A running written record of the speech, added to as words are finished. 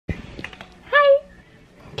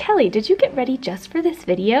Kelly, did you get ready just for this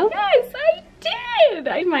video? Yes, I did!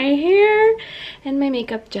 I did my hair and my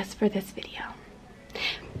makeup just for this video.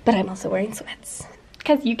 But I'm also wearing sweats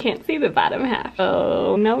because you can't see the bottom half.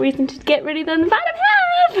 Oh, no reason to get ready than the bottom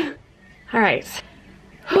half. All right.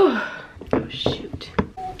 Oh, shoot.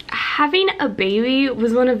 Having a baby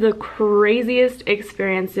was one of the craziest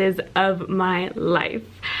experiences of my life.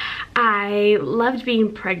 I loved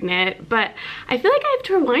being pregnant, but I feel like I have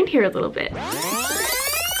to rewind here a little bit.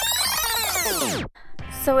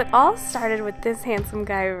 So it all started with this handsome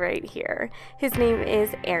guy right here. His name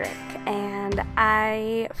is Eric, and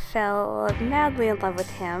I fell madly in love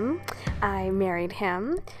with him. I married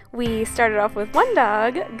him. We started off with one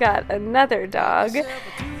dog, got another dog,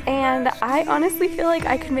 and I honestly feel like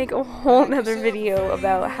I could make a whole nother video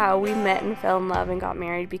about how we met and fell in love and got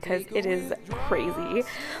married because it is crazy.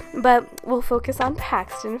 But we'll focus on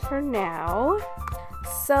Paxton for now.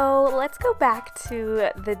 So let's go back to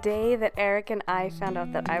the day that Eric and I found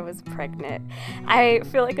out that I was pregnant. I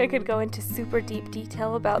feel like I could go into super deep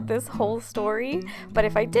detail about this whole story, but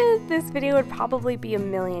if I did, this video would probably be a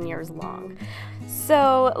million years long.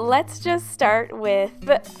 So let's just start with,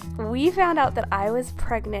 we found out that I was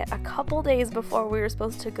pregnant a couple days before we were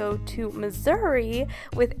supposed to go to Missouri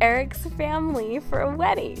with Eric's family for a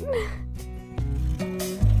wedding.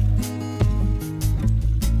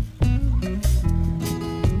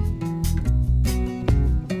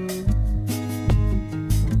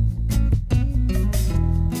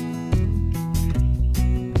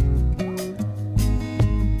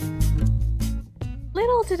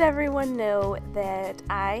 Little did everyone know that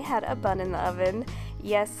I had a bun in the oven.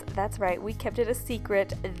 Yes, that's right, we kept it a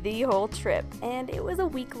secret the whole trip, and it was a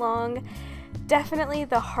week long. Definitely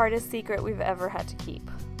the hardest secret we've ever had to keep.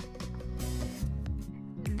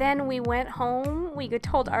 Then we went home, we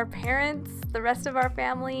told our parents, the rest of our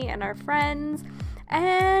family, and our friends,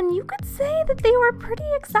 and you could say that they were pretty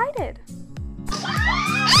excited.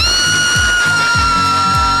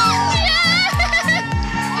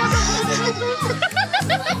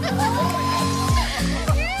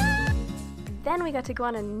 Then we got to go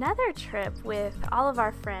on another trip with all of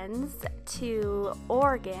our friends to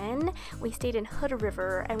Oregon. We stayed in Hood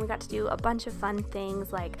River and we got to do a bunch of fun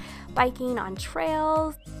things like biking on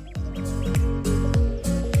trails.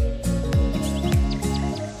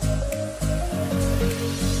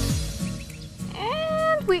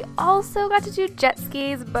 And we also got to do jet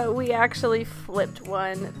skis, but we actually flipped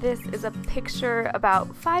one. This is a picture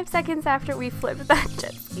about 5 seconds after we flipped that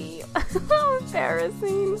jet ski. How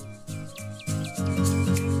embarrassing.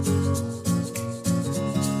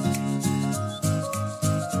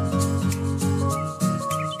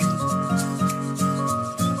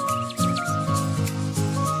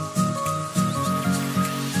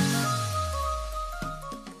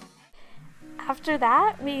 After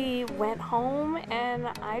that, we went home and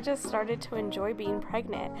I just started to enjoy being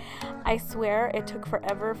pregnant. I swear it took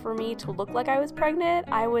forever for me to look like I was pregnant.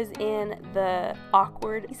 I was in the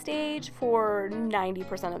awkward stage for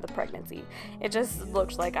 90% of the pregnancy. It just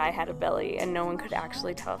looked like I had a belly and no one could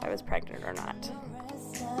actually tell if I was pregnant or not.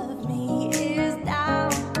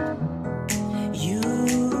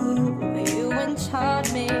 You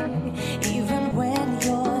enchant me even when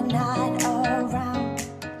you're not around.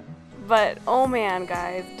 But oh man,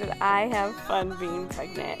 guys, did I have fun being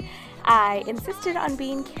pregnant. I insisted on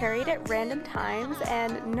being carried at random times,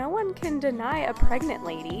 and no one can deny a pregnant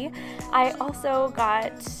lady. I also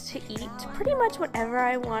got to eat pretty much whatever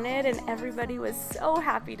I wanted, and everybody was so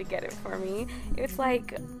happy to get it for me. It's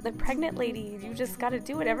like the pregnant lady, you just gotta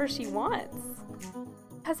do whatever she wants.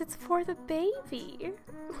 Because it's for the baby.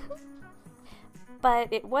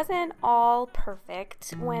 But it wasn't all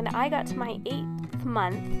perfect. When I got to my 8th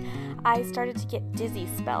month, I started to get dizzy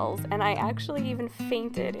spells, and I actually even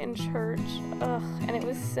fainted in church. Ugh, and it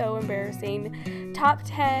was so embarrassing.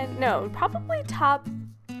 Probably top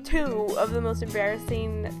 2 of the most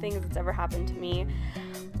embarrassing things that's ever happened to me.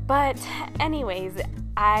 But anyways,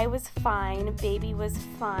 I was fine, baby was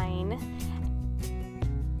fine.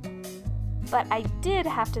 But I did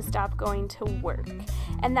have to stop going to work.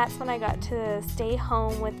 And that's when I got to stay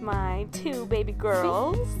home with my 2 baby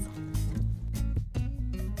girls.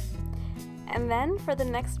 And then for the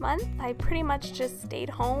next month, I pretty much just stayed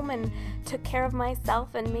home and took care of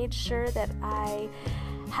myself and made sure that I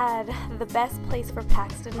had the best place for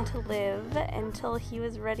Paxton to live until he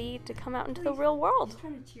was ready to come out into the real world.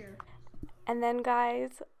 And then,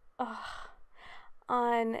 guys,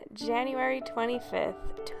 on January 25th,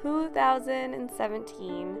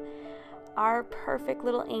 2017, our perfect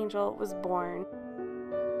little angel was born.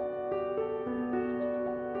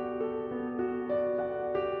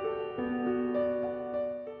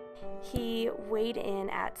 He weighed in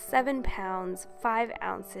at 7 pounds, 5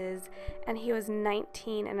 ounces, and he was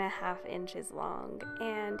 19.5 inches long,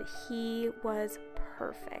 and he was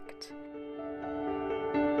perfect.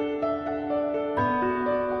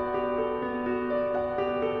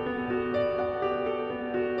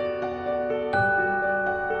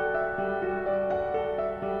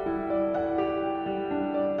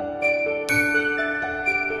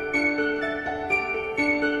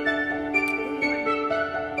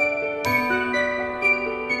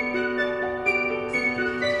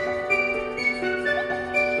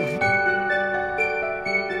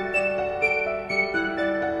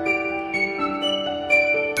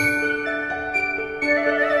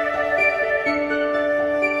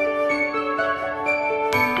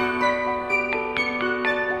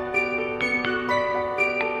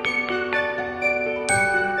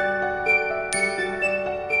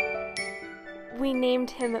 We named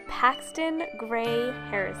him Paxton Gray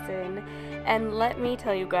Harrison, and let me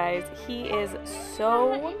tell you guys, he is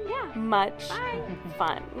so much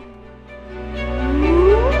fun.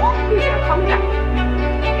 Yeah, calm down.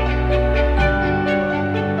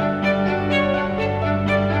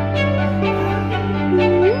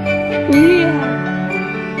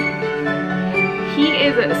 He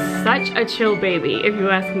is such a chill baby, if you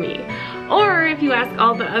ask me. Or if you ask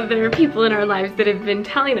all the other people in our lives that have been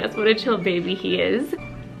telling us what a chill baby he is.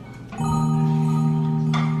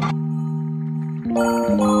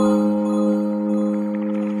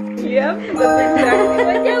 Yep, that's exactly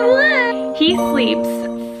what you want. He sleeps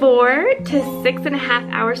 4 to 6.5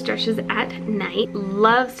 hour stretches at night,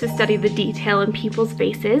 loves to study the detail in people's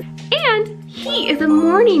faces, and he is a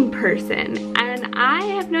morning person, and I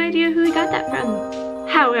have no idea who he got that from.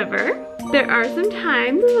 However, there are some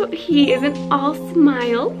times he isn't all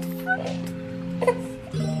smiles.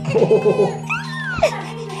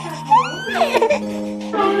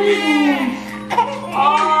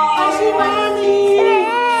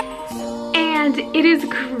 And it is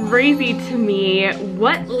crazy to me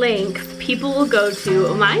what lengths people will go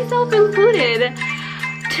to, myself included,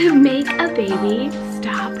 to make a baby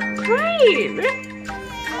stop crying.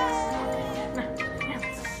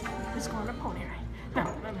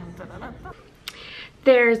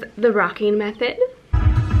 There's the rocking method.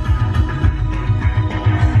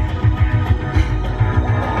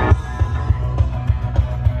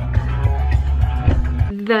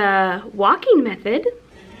 The walking method.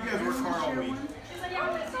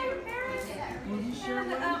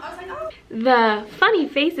 The funny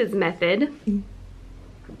faces method.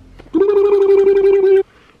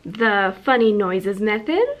 The funny noises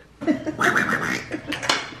method.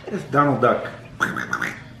 It's Donald Duck.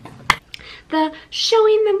 The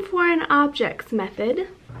showing them foreign objects method.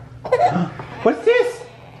 What's this?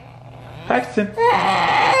 Paxton.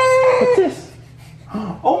 What's this?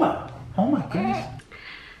 Oh my goodness.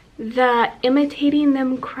 The imitating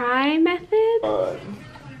them cry method.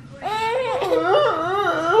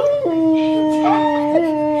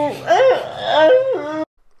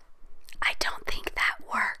 I don't think that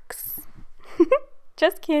works.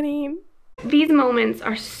 Just kidding. These moments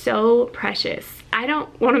are so precious. I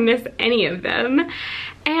don't want to miss any of them.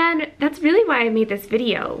 And that's really why I made this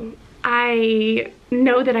video. I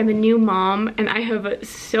know that I'm a new mom and I have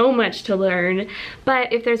so much to learn,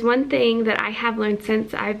 but if there's one thing that I have learned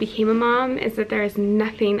since I became a mom is that there is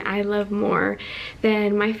nothing I love more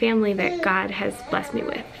than my family that God has blessed me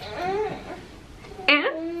with.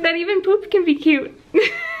 And that even poop can be cute.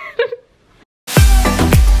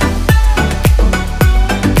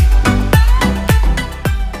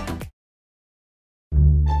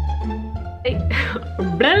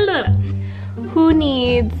 Who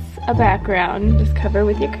needs a background? Just cover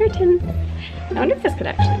with your curtains. I wonder if this could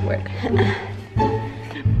actually work.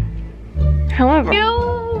 However,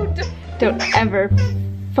 don't ever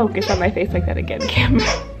focus on my face like that again, camera.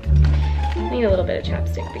 I need a little bit of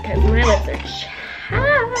chapstick because my lips are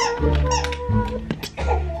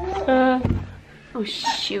chapped. Oh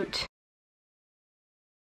shoot.